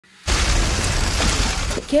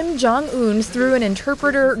Kim Jong-un, through an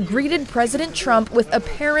interpreter, greeted President Trump with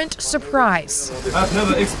apparent surprise. I've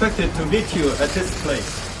never expected to meet you at this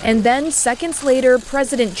place. And then, seconds later,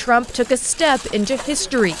 President Trump took a step into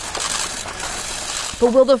history.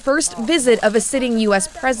 But will the first visit of a sitting U.S.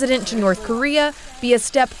 president to North Korea be a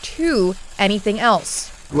step to anything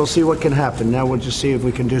else? We'll see what can happen. Now we'll just see if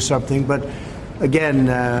we can do something. But again,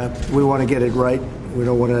 we want to get it right. We're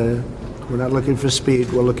not looking for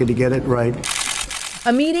speed. We're looking to get it right.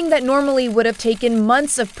 A meeting that normally would have taken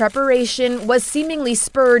months of preparation was seemingly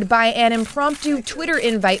spurred by an impromptu Twitter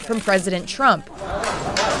invite from President Trump.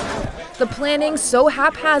 The planning so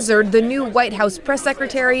haphazard, the new White House press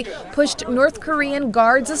secretary pushed North Korean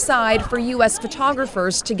guards aside for U.S.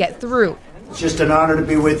 photographers to get through. It's just an honor to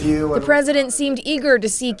be with you. The president seemed eager to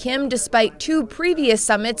see Kim despite 2 previous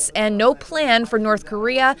summits and no plan for North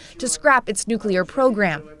Korea to scrap its nuclear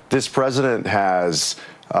program. This president has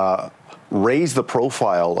raised the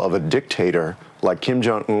profile of a dictator like Kim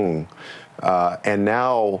Jong-un, and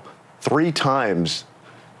now 3 times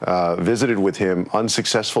visited with him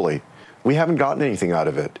unsuccessfully. We haven't gotten anything out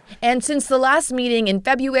of it. And since the last meeting in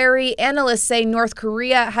February, analysts say North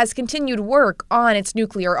Korea has continued work on its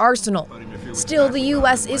nuclear arsenal. Still, the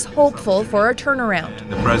U.S. is hopeful for a turnaround.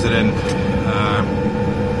 The president,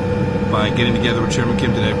 by getting together with Chairman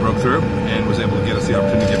Kim today, broke through and was able to get us the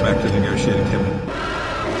opportunity to get back to the negotiating table.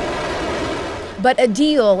 But a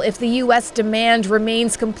deal, if the U.S. demand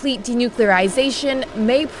remains complete denuclearization,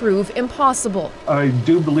 may prove impossible. I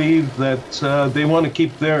do believe that they want to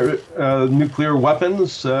keep their nuclear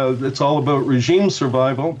weapons. It's all about regime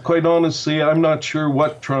survival. Quite honestly, I'm not sure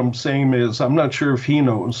what Trump's aim is. I'm not sure if he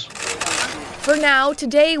knows. For now,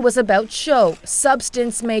 today was about show.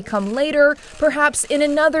 Substance may come later, perhaps in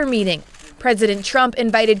another meeting. President Trump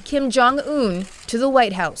invited Kim Jong-un to the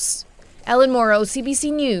White House. Ellen Morrow,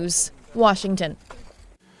 CBC News, Washington.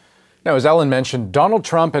 Now, as Ellen mentioned, Donald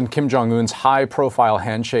Trump and Kim Jong-un's high-profile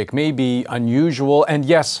handshake may be unusual and,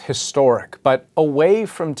 yes, historic, but away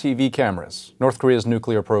from TV cameras, North Korea's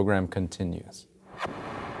nuclear program continues.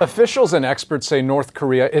 Officials and experts say North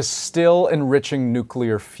Korea is still enriching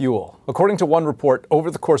nuclear fuel. According to one report, over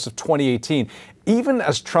the course of 2018, even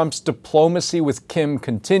as Trump's diplomacy with Kim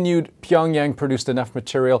continued, Pyongyang produced enough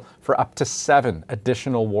material for up to 7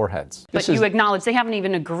 additional warheads. But you acknowledge they haven't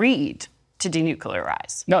even agreed to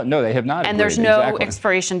denuclearize. No, they have not. And there's no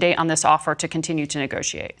expiration date on this offer to continue to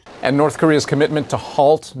negotiate. And North Korea's commitment to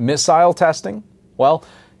halt missile testing? Well,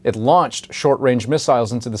 it launched short-range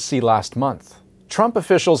missiles into the sea last month. Trump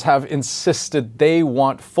officials have insisted they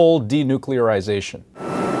want full denuclearization.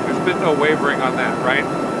 There's been no wavering on that, right?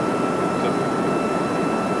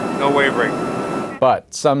 No wavering.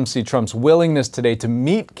 But some see Trump's willingness today to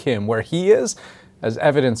meet Kim where he is as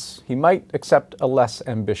evidence he might accept a less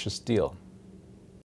ambitious deal.